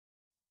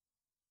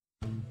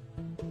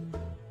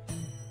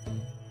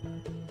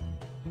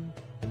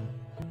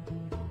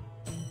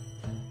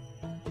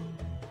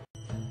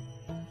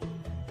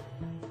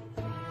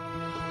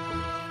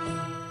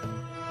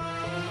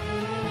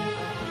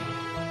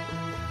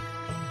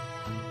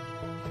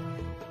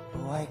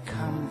I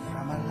come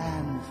from a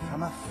land,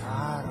 from a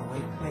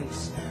faraway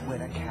place, where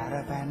the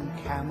caravan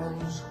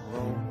camels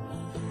roam,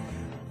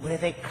 where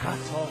they cut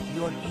off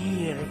your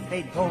ear if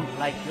they don't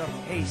like your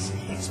face.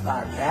 It's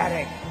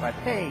barbaric, but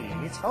hey,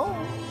 it's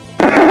home.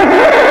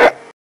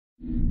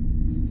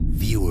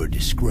 Viewer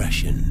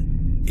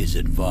discretion is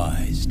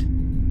advised.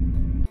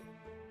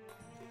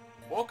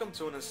 Welcome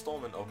to an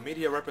installment of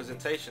media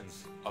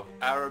representations of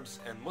Arabs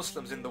and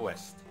Muslims in the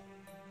West.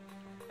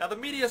 Now, the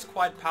media is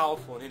quite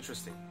powerful and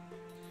interesting.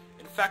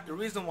 In fact, the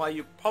reason why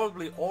you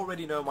probably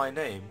already know my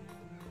name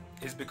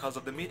is because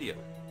of the media.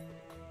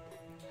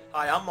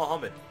 Hi, I'm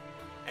Mohammed,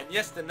 and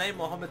yes, the name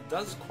Mohammed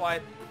does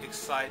quite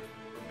excite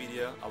the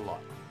media a lot.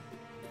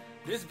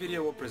 This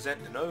video will present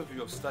an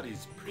overview of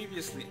studies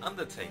previously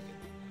undertaken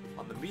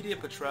on the media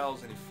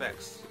portrayals and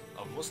effects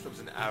of Muslims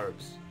and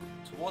Arabs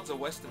towards a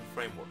Western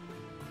framework.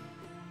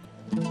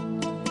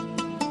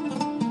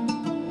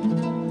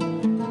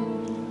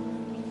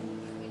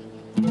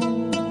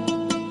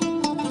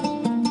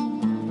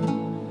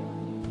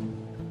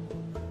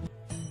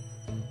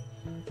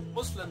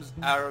 Muslims,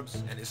 Arabs,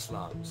 and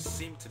Islam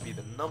seem to be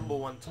the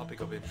 #1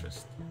 topic of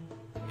interest.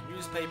 In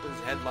newspapers,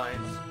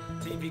 headlines,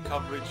 TV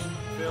coverage,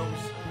 films,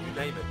 you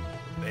name it,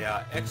 they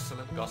are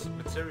excellent gossip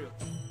material.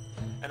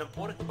 An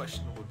important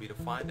question would be to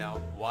find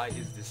out, why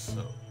is this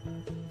so?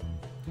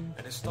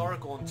 An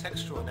historical and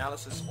textual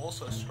analysis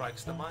also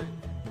strikes the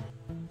mind.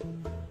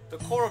 The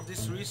core of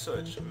this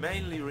research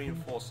mainly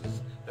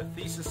reinforces the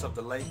thesis of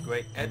the late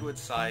great Edward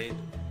Said,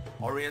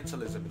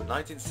 Orientalism in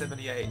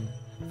 1978,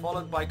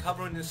 followed by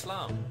Covering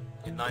Islam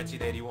in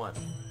 1981.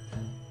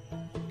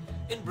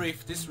 In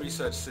brief, this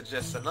research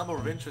suggests a number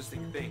of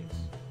interesting things.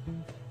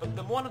 But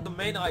one of the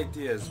main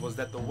ideas was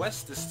that the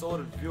West's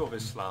distorted view of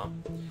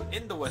Islam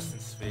in the Western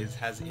spheres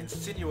has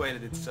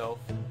insinuated itself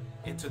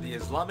into the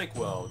Islamic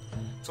world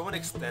to an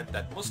extent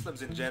that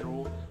Muslims in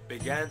general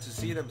began to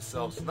see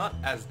themselves not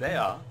as they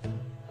are,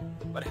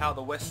 but how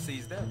the West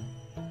sees them.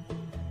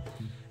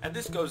 And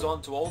this goes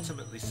on to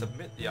ultimately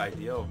submit the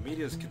idea of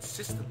media's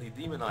consistently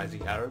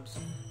demonizing Arabs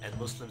and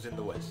Muslims in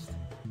the West.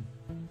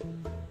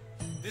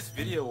 This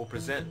video will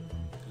present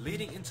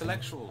leading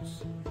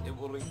intellectuals. It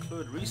will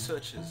include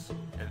researchers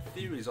and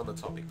theories on the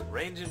topic,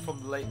 ranging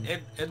from the late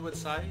Edward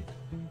Said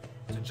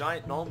to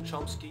giant Noam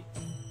Chomsky,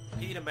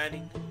 Peter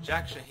Manning,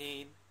 Jack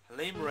Shaheen,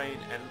 Halim Rain,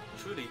 and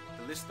truly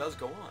the list does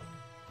go on.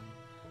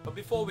 But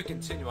before we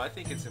continue, I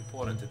think it's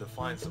important to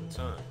define some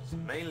terms,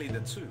 mainly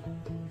the two,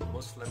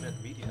 Muslim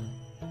and media.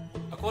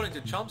 According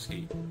to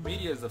Chomsky,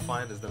 media is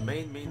defined as the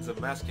main means of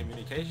mass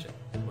communication,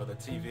 whether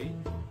TV,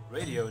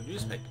 radio, and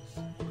newspapers,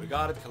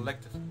 regarded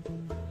collectively.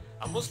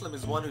 A Muslim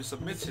is one who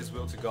submits his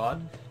will to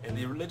God in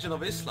the religion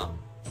of Islam.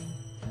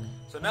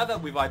 So now that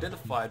we've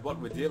identified what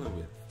we're dealing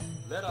with,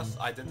 let us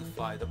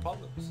identify the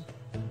problems.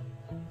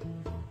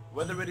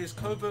 Whether it is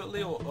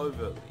covertly or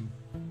overtly,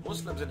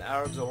 Muslims and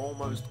Arabs are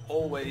almost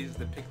always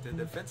depicted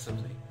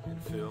offensively in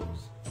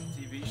films,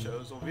 TV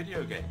shows, or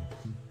video games.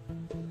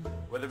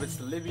 Whether it's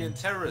the Libyan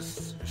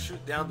terrorists who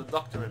shoot down the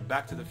Doctor in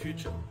Back to the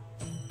Future,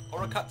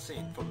 or a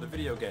cutscene from the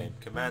video game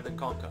Command &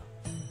 Conquer,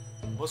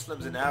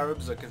 Muslims and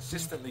Arabs are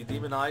consistently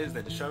demonized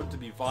and shown to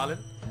be violent,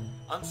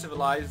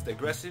 uncivilized,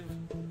 aggressive,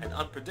 and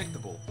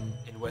unpredictable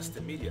in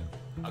Western media,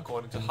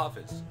 according to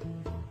Hafiz.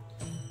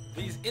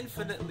 These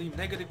infinitely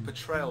negative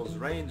portrayals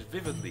range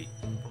vividly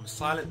from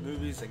silent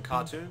movies and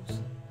cartoons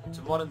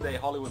to modern-day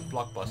Hollywood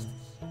blockbusters.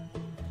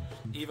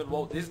 Even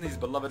Walt Disney's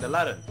beloved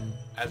Aladdin,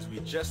 as we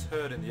just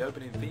heard in the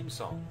opening theme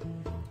song,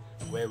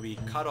 where we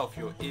cut off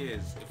your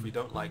ears if we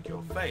don't like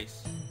your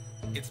face.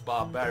 It's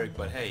barbaric,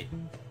 but hey,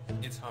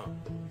 it's home.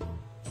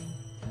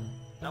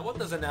 Now, what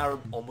does an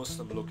Arab or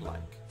Muslim look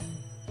like?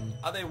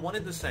 Are they one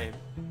and the same?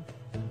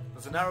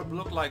 Does an Arab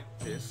look like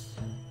this?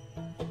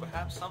 Or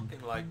perhaps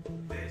something like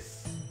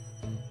this?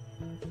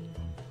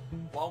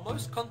 While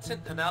most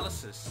content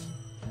analysis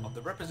of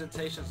the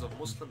representations of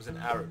Muslims and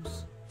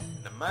Arabs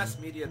in the mass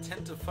media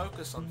tend to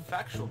focus on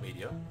factual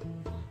media,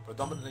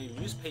 predominantly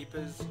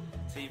newspapers,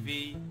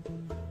 TV,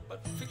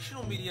 but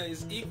fictional media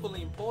is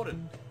equally important,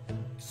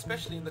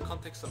 especially in the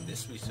context of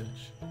this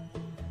research.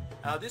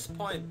 Now, this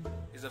point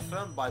is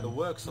affirmed by the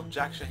works of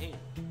Jack Shaheen.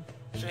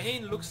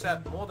 Shaheen looks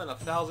at more than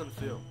 1,000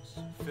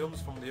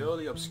 films from the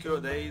early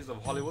obscure days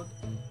of Hollywood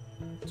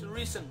to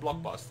recent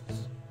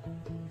blockbusters,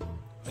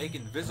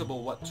 making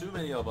visible what too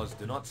many of us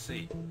do not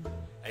see,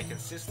 a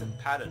consistent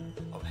pattern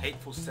of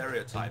hateful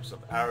stereotypes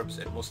of Arabs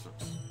and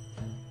Muslims.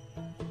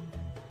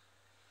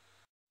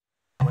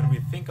 When we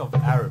think of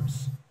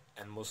Arabs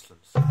and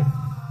Muslims,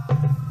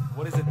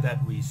 what is it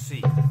that we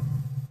see?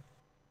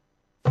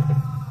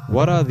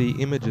 What are the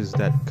images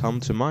that come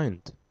to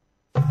mind?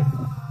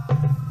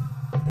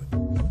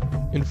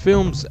 In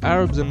films,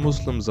 Arabs and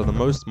Muslims are the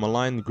most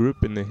maligned group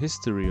in the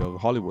history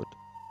of Hollywood,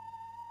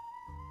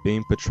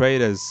 being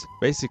portrayed as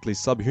basically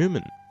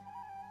subhuman.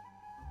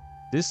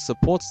 This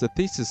supports the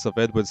thesis of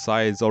Edward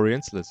Said's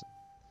Orientalism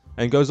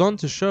and goes on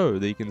to show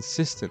the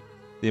consistent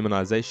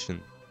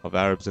demonization of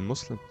Arabs and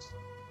Muslims.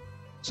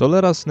 So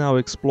let us now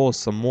explore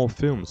some more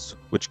films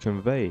which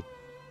convey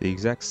the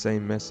exact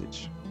same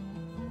message.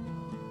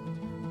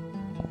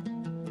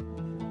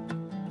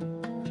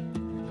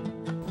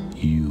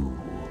 You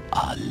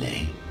are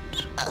late.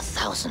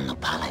 1,000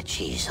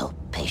 apologies, oh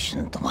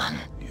patient one.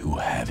 You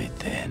have it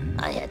then.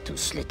 I had to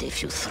slit a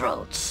few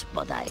throats,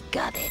 but I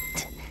got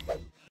it.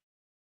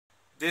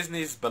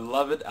 Disney's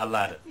beloved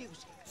Aladdin,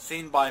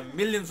 seen by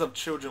millions of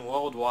children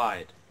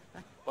worldwide,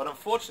 but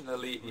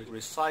unfortunately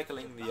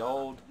recycling the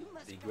old,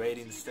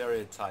 degrading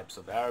stereotypes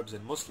of Arabs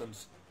and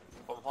Muslims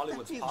from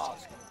Hollywood's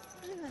past.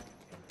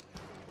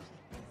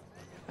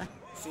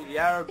 See, the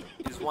Arab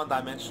is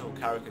one-dimensional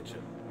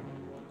caricature,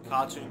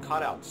 cartoon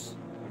cutouts,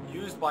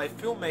 used by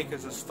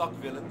filmmakers as stock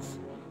villains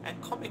and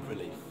comic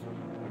relief.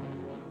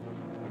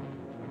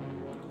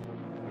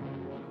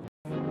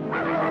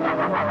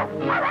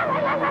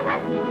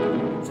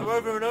 So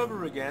over and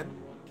over again,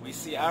 we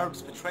see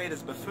Arabs portrayed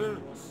as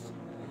buffoons,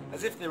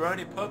 as if their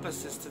only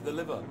purpose is to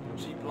deliver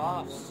cheap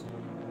laughs.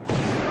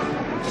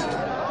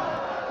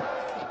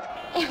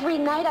 Every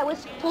night I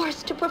was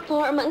forced to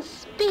perform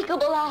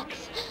unspeakable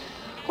acts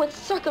with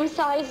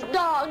circumcised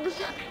dogs.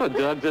 Oh,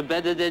 dogs are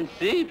better than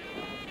sheep.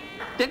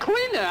 They're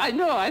cleaner, I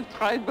know, I've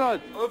tried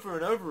both. Over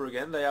and over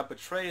again, they are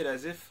portrayed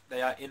as if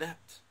they are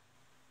inept.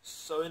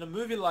 So in a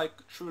movie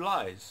like True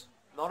Lies,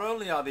 not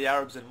only are the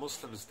Arabs and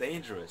Muslims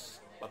dangerous,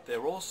 but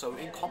they're also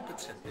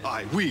incompetent.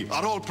 Aye, we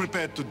are all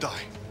prepared to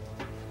die.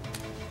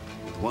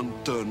 With one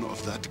turn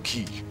of that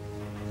key,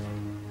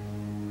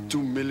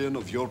 2 million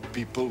of your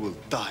people will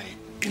die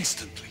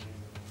instantly.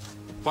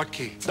 What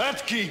key?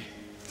 That key!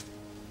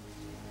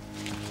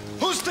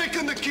 Who's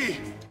taking the key?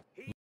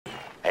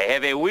 I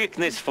have a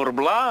weakness for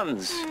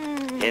blondes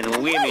and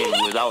women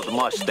without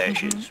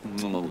mustaches.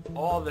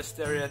 All the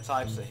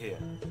stereotypes are here.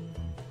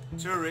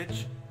 Too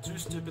rich, too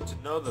stupid to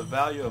know the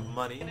value of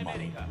money.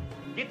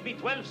 Get me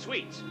 12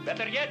 sweets.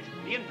 Better yet,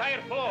 the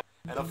entire floor.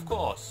 And of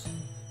course,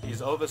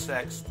 he's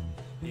oversexed,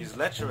 he's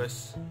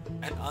lecherous,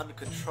 and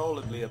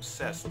uncontrollably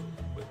obsessed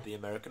with the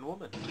American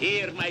woman.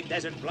 Here, my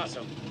desert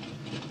blossom.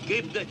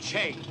 Give the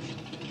change.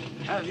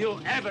 Have you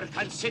ever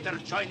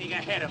considered joining a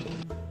harem?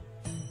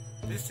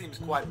 This seems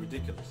quite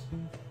ridiculous.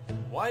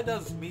 Why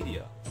does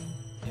media,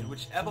 in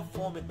whichever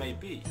form it may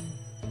be,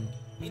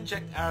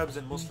 inject Arabs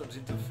and Muslims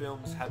into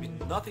films having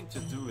nothing to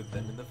do with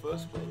them in the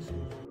first place?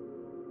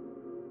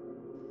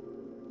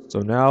 So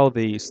now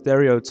the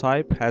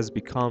stereotype has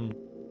become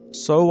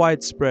so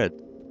widespread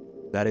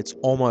that it's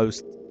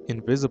almost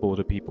invisible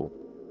to people.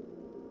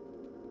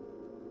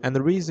 And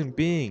the reason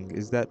being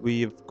is that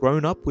we've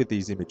grown up with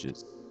these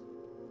images.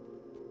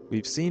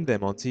 We've seen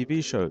them on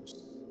TV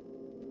shows,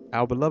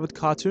 our beloved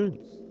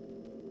cartoons.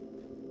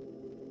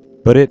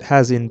 But it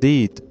has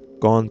indeed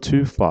gone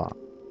too far.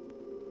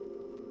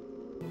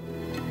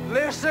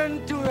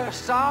 Listen to the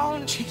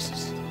sound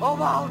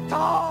of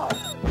Altar!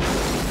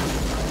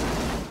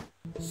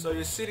 So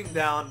you're sitting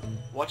down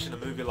watching a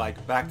movie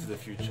like Back to the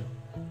Future,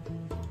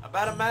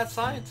 about a mad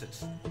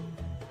scientist.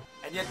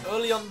 And yet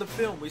early on in the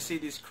film we see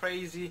these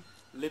crazy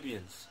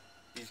Libyans,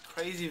 these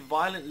crazy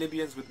violent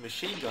Libyans with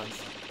machine guns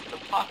in the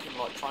parking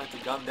lot trying to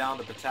gun down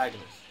the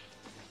protagonist.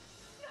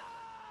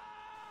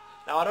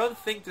 Now I don't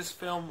think this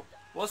film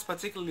was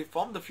particularly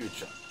from the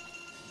future.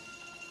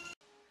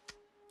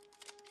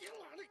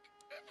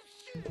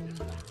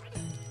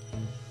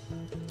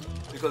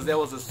 Because there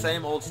was the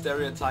same old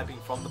stereotyping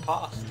from the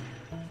past.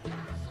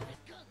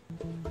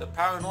 The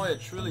paranoia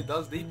truly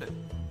does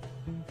deepen.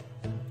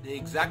 The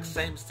exact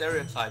same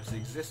stereotypes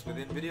exist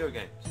within video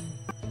games.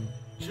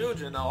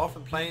 Children are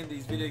often playing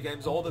these video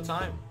games all the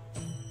time.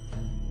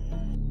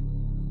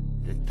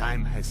 The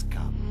time has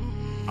come.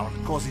 Our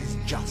cause is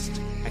just,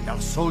 and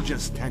our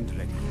soldiers stand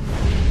ready.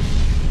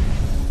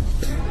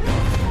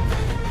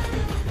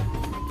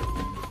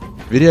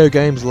 Video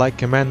games like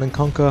Command &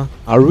 Conquer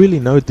are really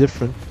no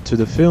different to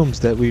the films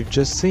that we've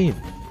just seen.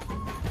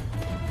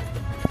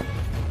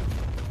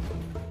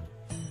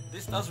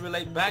 This does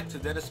relate back to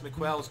Dennis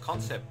McQuell's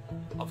concept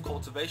of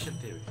cultivation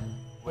theory,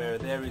 where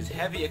there is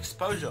heavy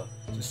exposure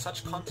to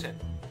such content,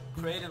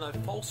 creating a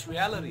false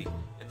reality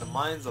in the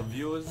minds of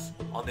viewers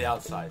on the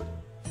outside.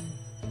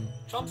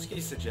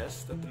 Chomsky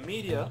suggests that the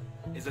media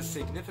is a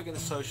significant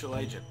social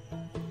agent,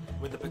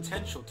 with the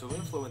potential to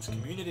influence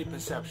community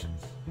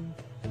perceptions.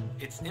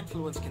 Its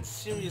influence can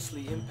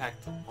seriously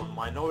impact on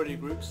minority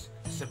groups,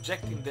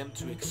 subjecting them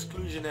to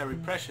exclusionary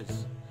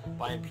pressures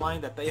by implying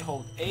that they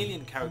hold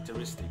alien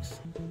characteristics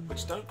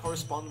which don't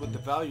correspond with the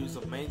values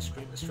of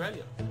mainstream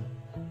Australia.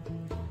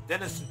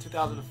 Dennis in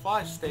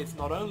 2005 states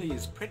not only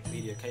is print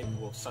media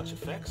capable of such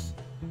effects,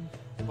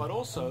 but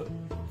also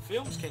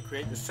films can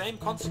create the same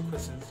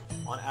consequences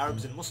on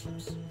Arabs and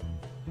Muslims.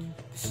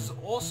 This is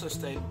also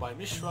stated by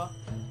Mishra,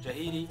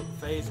 Jahidi,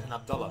 Faiz and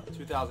Abdullah,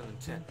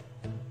 2010.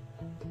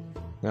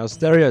 Now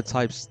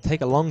stereotypes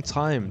take a long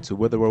time to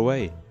wither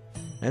away,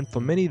 and for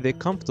many they're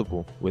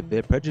comfortable with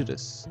their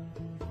prejudice,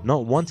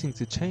 not wanting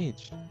to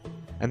change,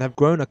 and have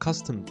grown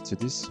accustomed to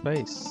this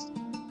space.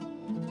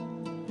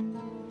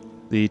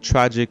 The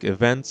tragic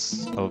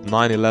events of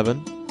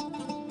 9/11,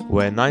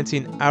 where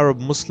 19 Arab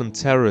Muslim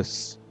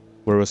terrorists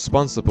were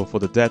responsible for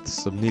the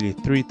deaths of nearly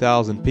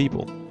 3,000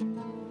 people.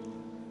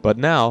 But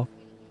now,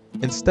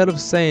 instead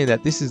of saying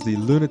that this is the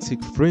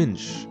lunatic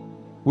fringe,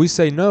 We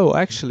say no,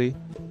 actually,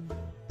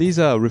 these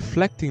are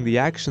reflecting the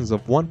actions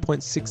of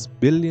 1.6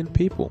 billion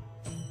people.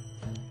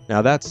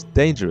 Now that's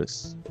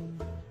dangerous,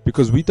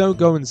 because we don't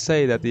go and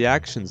say that the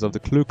actions of the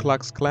Ku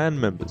Klux Klan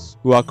members,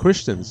 who are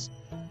Christians,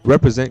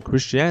 represent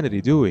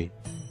Christianity, do we?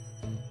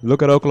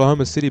 Look at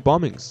Oklahoma City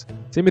bombings.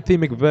 Timothy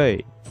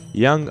McVeigh,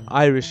 young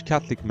Irish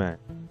Catholic man.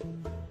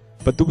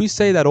 But do we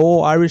say that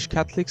all Irish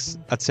Catholics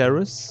are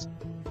terrorists?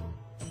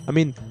 I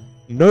mean,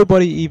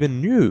 nobody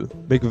even knew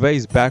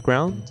McVeigh's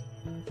background,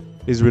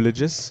 his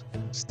religious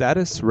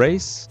status,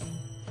 race.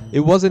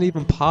 It wasn't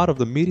even part of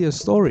the media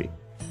story.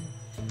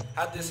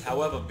 Had this,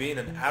 however, been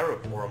an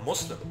Arab or a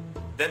Muslim,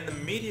 then the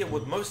media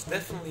would most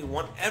definitely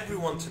want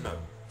everyone to know.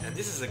 And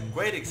this is a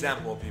great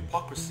example of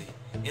hypocrisy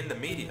in the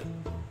media.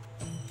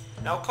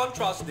 Now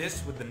contrast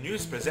this with the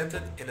news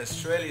presented in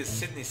Australia's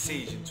Sydney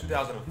siege in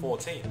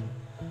 2014.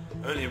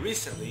 Only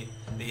recently,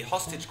 the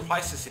hostage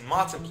crisis in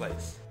Martin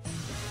Place.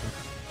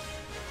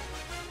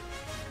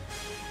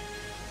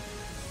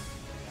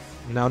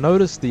 Now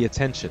notice the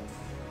attention,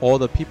 all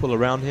the people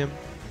around him.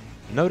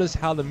 Notice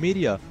how the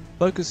media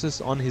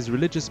focuses on his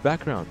religious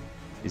background,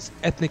 his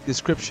ethnic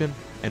description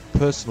and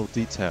personal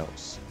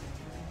details.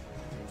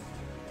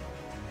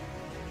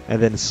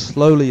 And then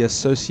slowly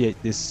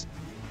associate this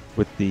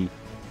with the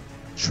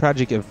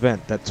tragic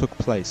event that took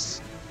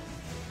place.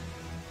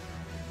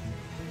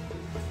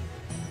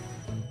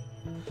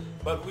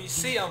 But we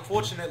see,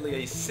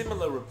 unfortunately, a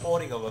similar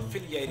reporting of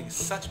affiliating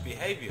such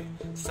behavior,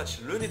 such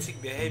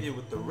lunatic behavior,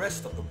 with the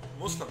rest of the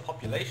Muslim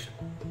population.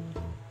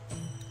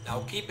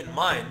 Now keep in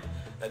mind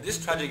that this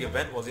tragic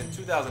event was in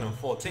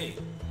 2014,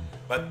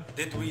 but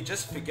did we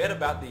just forget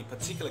about the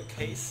particular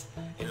case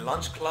in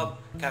Lunch Club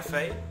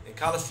Cafe in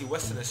Carlisle,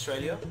 Western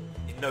Australia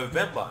in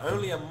November,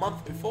 only a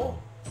month before?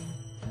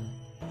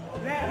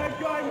 Let her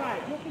go,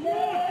 mate.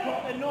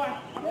 Drop the knife.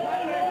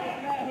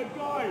 Let her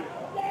go.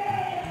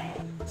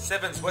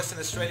 Seven's Western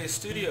Australia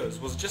Studios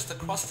was just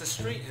across the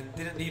street and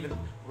didn't even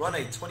run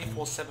a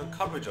 24/7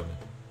 coverage of it.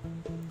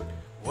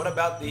 What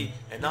about the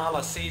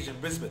Inala siege in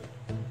Brisbane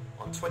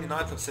on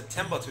 29th of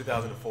September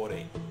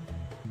 2014?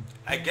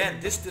 Again,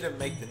 this didn't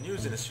make the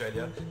news in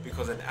Australia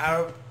because an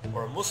Arab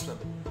or a Muslim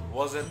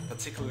wasn't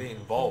particularly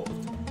involved.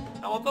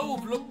 Now, although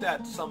we've looked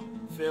at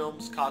some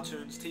films,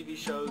 cartoons, TV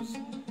shows,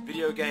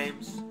 video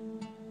games,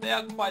 they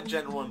are quite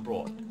general and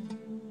broad.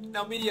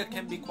 Now, media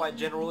can be quite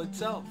general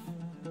itself.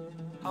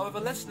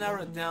 However, let's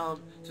narrow it down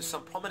to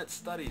some prominent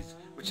studies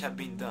which have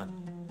been done.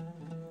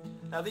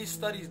 Now, these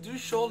studies do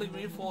surely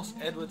reinforce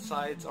Edward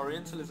Said's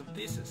Orientalism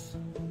thesis.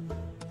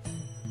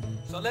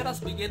 So let us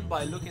begin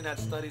by looking at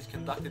studies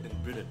conducted in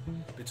Britain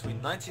between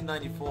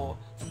 1994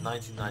 to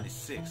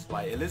 1996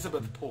 by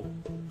Elizabeth Poole.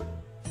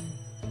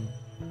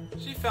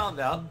 She found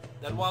out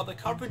that while the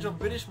coverage of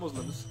British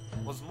Muslims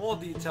was more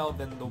detailed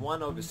than the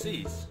one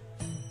overseas,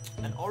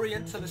 an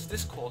Orientalist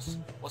discourse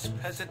was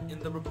present in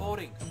the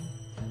reporting.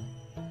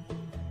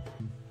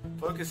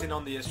 Focusing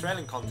on the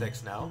Australian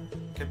context now,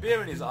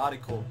 Kabir in his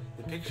article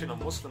Depiction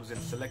of Muslims in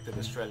Selected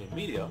Australian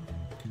Media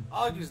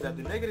argues that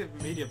the negative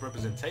media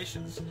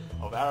representations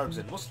of Arabs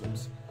and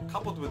Muslims,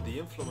 coupled with the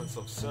influence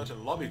of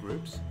certain lobby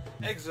groups,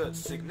 exerts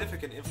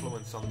significant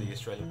influence on the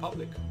Australian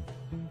public.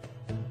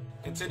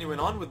 Continuing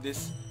on with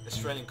this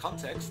Australian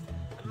context,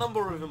 a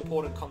number of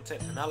important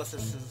content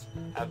analyses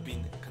have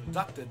been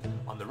conducted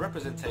on the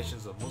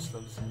representations of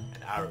Muslims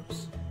and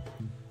Arabs.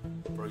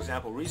 For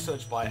example,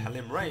 research by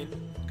Halim Rain,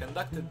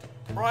 conducted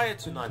prior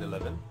to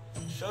 9/11,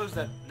 shows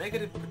that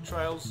negative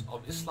portrayals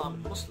of Islam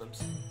and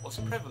Muslims was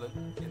prevalent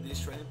in the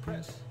Australian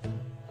press.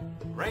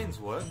 Rain's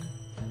work,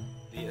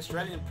 the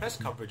Australian press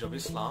coverage of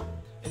Islam,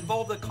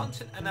 involved a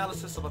content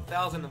analysis of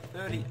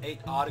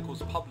 1,038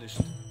 articles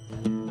published.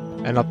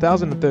 And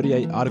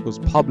 1,038 articles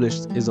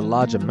published is a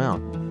large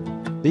amount.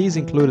 These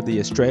included the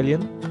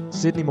Australian,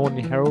 Sydney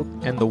Morning Herald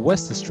and the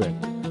West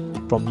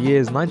Australian from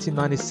years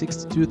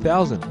 1996 to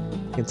 2000,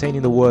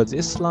 containing the words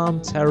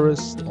Islam,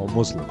 terrorist or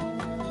Muslim,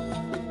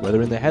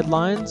 whether in the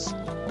headlines,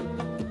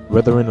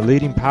 whether in a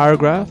leading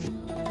paragraph,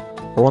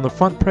 or on the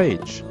front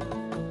page.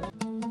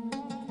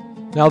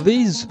 Now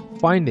these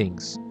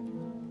findings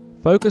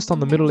focused on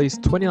the Middle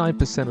East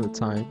 29% of the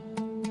time,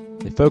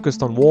 they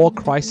focused on war,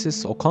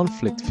 crisis or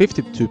conflict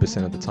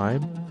 52% of the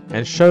time,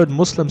 and showed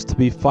Muslims to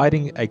be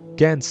fighting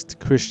against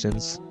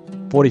Christians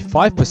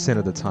 45%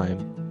 of the time,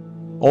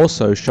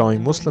 also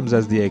showing Muslims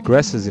as the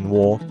aggressors in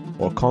war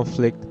or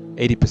conflict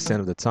 80%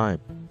 of the time.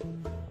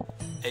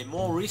 A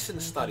more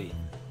recent study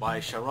by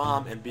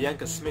Sharam and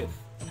Bianca Smith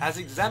has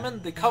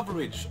examined the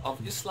coverage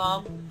of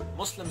Islam,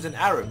 Muslims and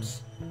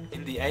Arabs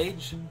in The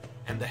Age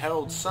and the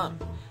Herald Sun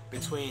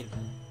between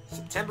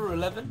September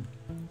 11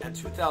 and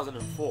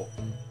 2004.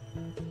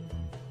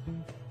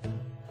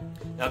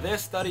 Now their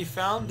study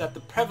found that the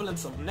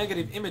prevalence of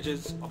negative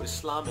images of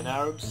Islam and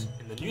Arabs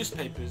in the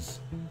newspapers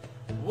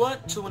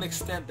weren't to an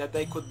extent that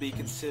they could be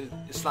considered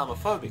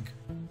Islamophobic.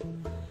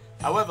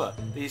 However,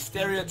 the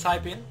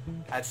stereotyping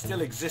had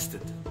still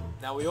existed.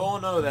 Now we all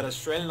know that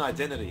Australian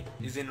identity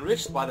is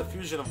enriched by the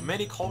fusion of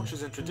many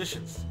cultures and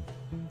traditions.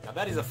 Now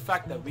that is a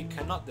fact that we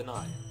cannot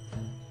deny.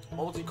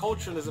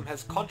 multiculturalism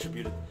has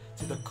contributed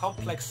to the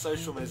complex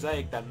social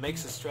mosaic that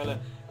makes Australia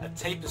a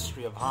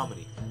tapestry of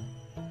harmony.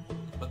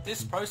 But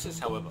this process,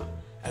 however,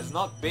 has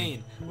not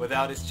been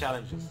without its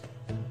challenges.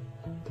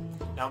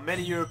 Now,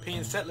 many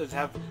European settlers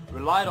have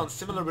relied on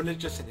similar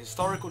religious and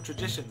historical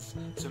traditions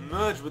to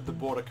merge with the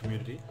border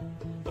community,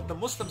 but the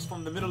Muslims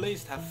from the Middle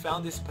East have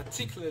found this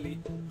particularly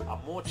a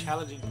more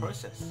challenging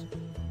process.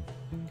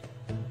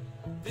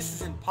 This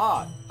is in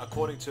part,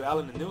 according to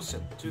Allen and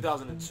Nielsen,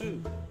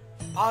 2002,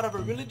 part of a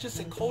religious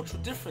and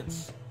cultural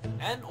difference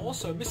and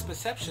also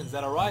misperceptions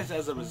that arise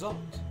as a result.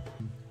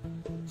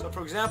 So,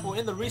 for example,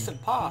 in the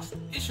recent past,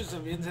 issues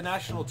of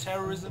international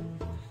terrorism,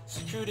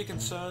 security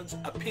concerns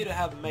appear to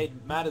have made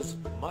matters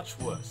much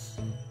worse.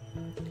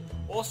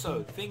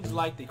 Also, things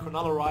like the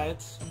Cronulla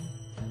riots,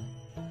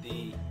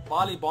 the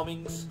Bali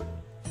bombings,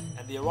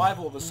 and the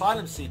arrival of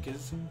asylum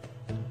seekers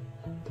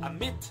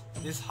amid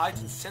this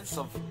heightened sense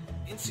of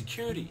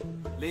insecurity,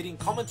 leading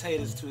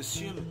commentators to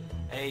assume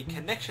a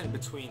connection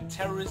between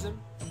terrorism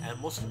and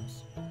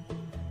Muslims.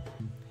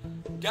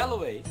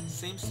 Galloway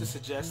seems to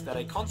suggest that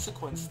a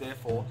consequence,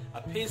 therefore,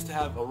 appears to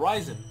have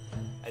arisen,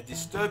 a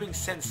disturbing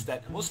sense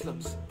that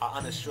Muslims are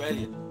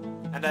un-Australian,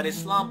 and that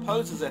Islam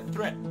poses a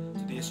threat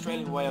to the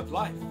Australian way of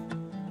life.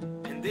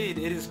 Indeed,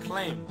 it is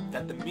claimed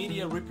that the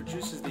media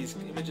reproduces these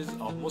images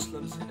of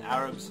Muslims and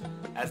Arabs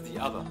as the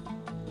other,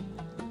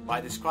 by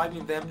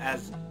describing them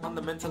as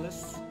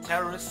fundamentalists,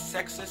 terrorists,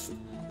 sexist,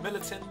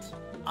 militant,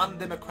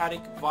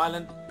 undemocratic,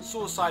 violent,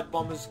 suicide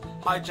bombers,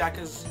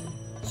 hijackers,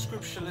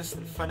 scripturalists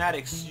and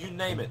fanatics, you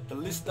name it, the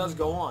list does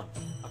go on,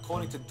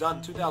 according to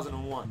Dunn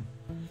 2001.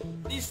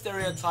 These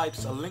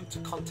stereotypes are linked to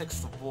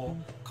contexts of war,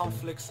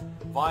 conflicts,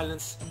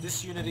 violence,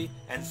 disunity,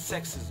 and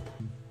sexism.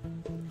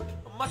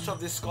 Much of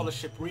this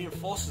scholarship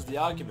reinforces the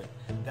argument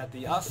that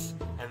the us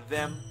and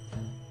them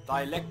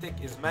dialectic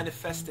is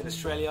manifest in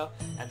Australia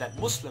and that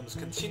Muslims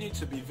continue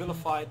to be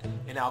vilified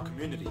in our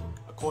community,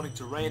 according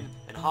to Rain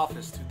and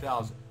Hafiz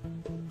 2000.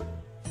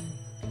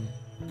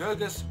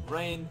 Gurgis,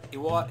 Rain,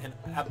 Iwat and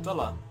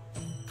Abdullah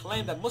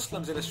claim that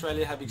Muslims in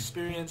Australia have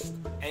experienced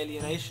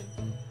alienation,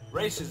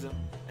 racism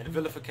and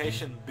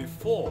vilification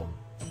before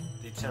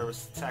the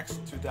terrorist attacks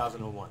in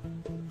 2001.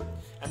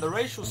 And the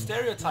racial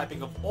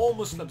stereotyping of all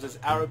Muslims as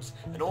Arabs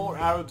and all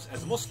Arabs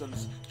as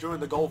Muslims during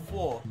the Gulf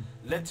War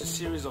led to a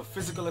series of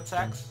physical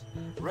attacks,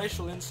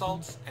 racial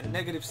insults and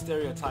negative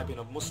stereotyping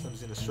of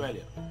Muslims in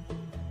Australia,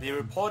 the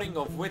reporting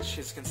of which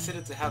is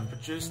considered to have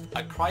produced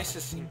a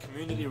crisis in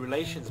community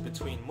relations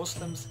between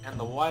Muslims and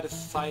the wider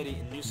society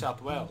in New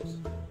South Wales.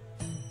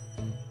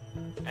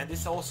 And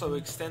this also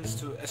extends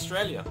to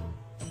Australia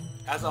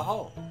as a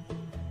whole.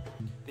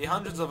 The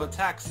hundreds of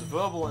attacks,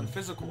 verbal and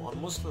physical, on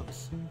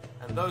Muslims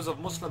and those of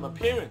Muslim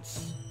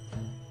appearance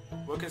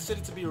were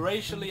considered to be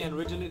racially and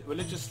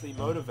religiously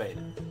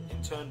motivated,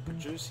 in turn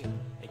producing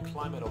a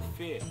climate of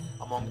fear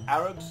among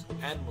Arabs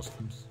and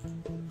Muslims.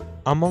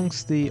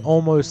 Amongst the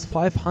almost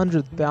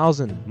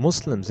 500,000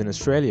 Muslims in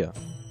Australia,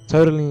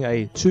 totaling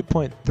a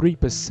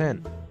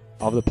 2.3%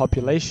 of the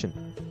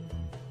population,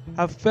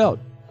 have felt,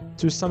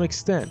 to some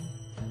extent,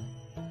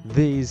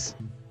 these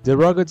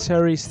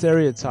derogatory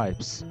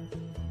stereotypes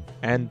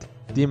and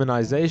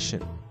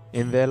demonization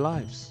in their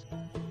lives.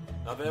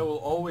 Now, there will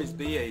always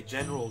be a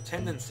general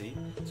tendency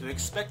to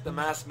expect the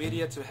mass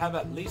media to have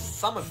at least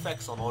some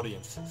effects on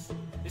audiences.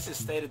 This is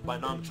stated by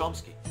Noam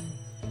Chomsky.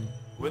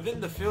 Within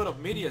the field of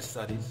media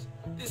studies,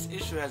 this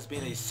issue has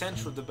been a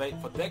central debate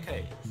for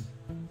decades,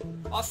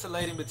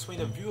 oscillating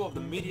between a view of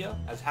the media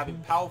as having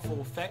powerful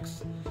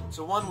effects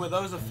to one where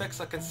those effects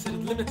are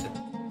considered limited.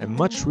 And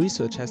much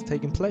research has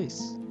taken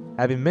place,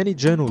 having many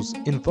journals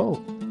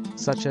involved,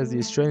 such as the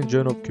Australian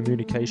Journal of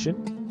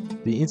Communication,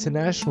 the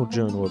International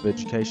Journal of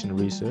Education and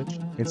Research,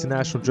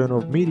 International Journal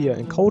of Media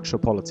and Culture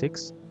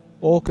Politics,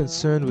 all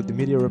concerned with the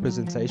media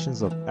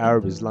representations of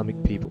Arab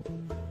Islamic people.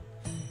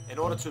 In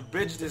order to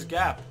bridge this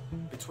gap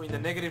between the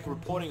negative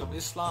reporting of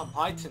Islam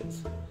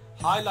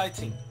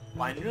highlighting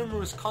by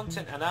numerous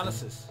content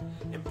analysis,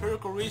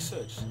 empirical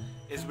research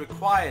is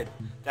required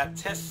that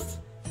tests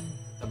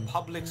the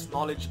public's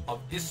knowledge of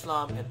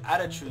Islam and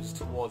attitudes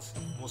towards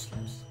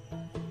Muslims.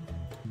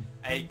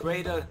 A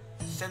greater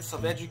sense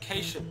of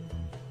education,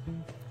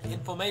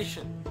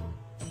 information,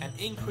 and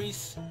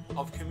increase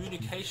of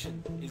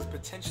communication is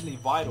potentially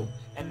vital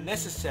and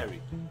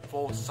necessary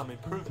for some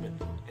improvement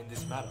in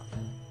this matter.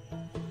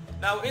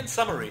 Now, in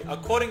summary,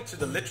 according to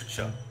the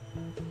literature,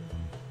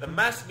 the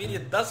mass media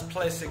does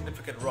play a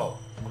significant role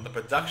on the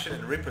production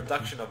and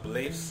reproduction of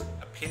beliefs,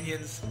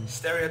 opinions,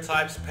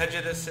 stereotypes,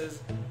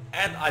 prejudices,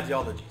 and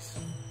ideologies.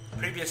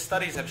 Previous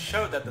studies have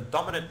shown that the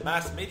dominant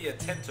mass media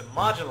tend to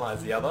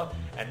marginalize the other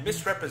and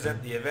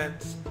misrepresent the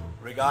events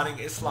regarding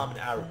Islam and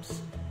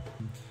Arabs.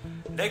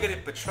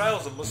 Negative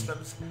portrayals of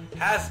Muslims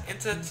has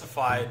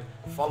intensified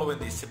following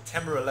the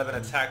September 11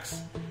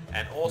 attacks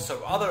and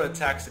also other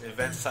attacks and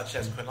events such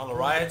as Cronulla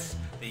riots,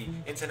 the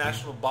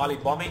international Bali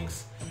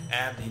bombings,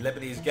 and the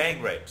Lebanese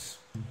gang rapes.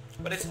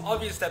 But it's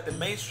obvious that the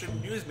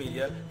mainstream news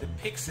media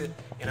depicts it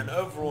in an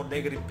overall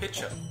negative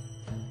picture.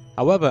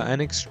 However,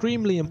 an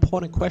extremely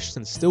important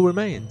question still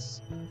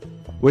remains,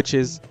 which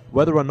is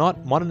whether or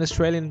not modern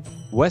Australian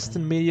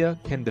Western media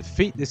can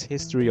defeat this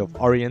history of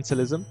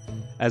Orientalism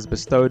as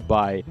bestowed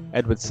by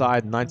Edward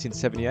Said in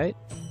 1978,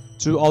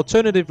 to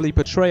alternatively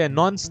portray a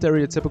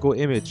non-stereotypical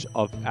image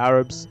of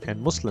Arabs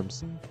and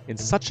Muslims in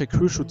such a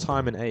crucial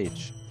time and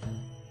age.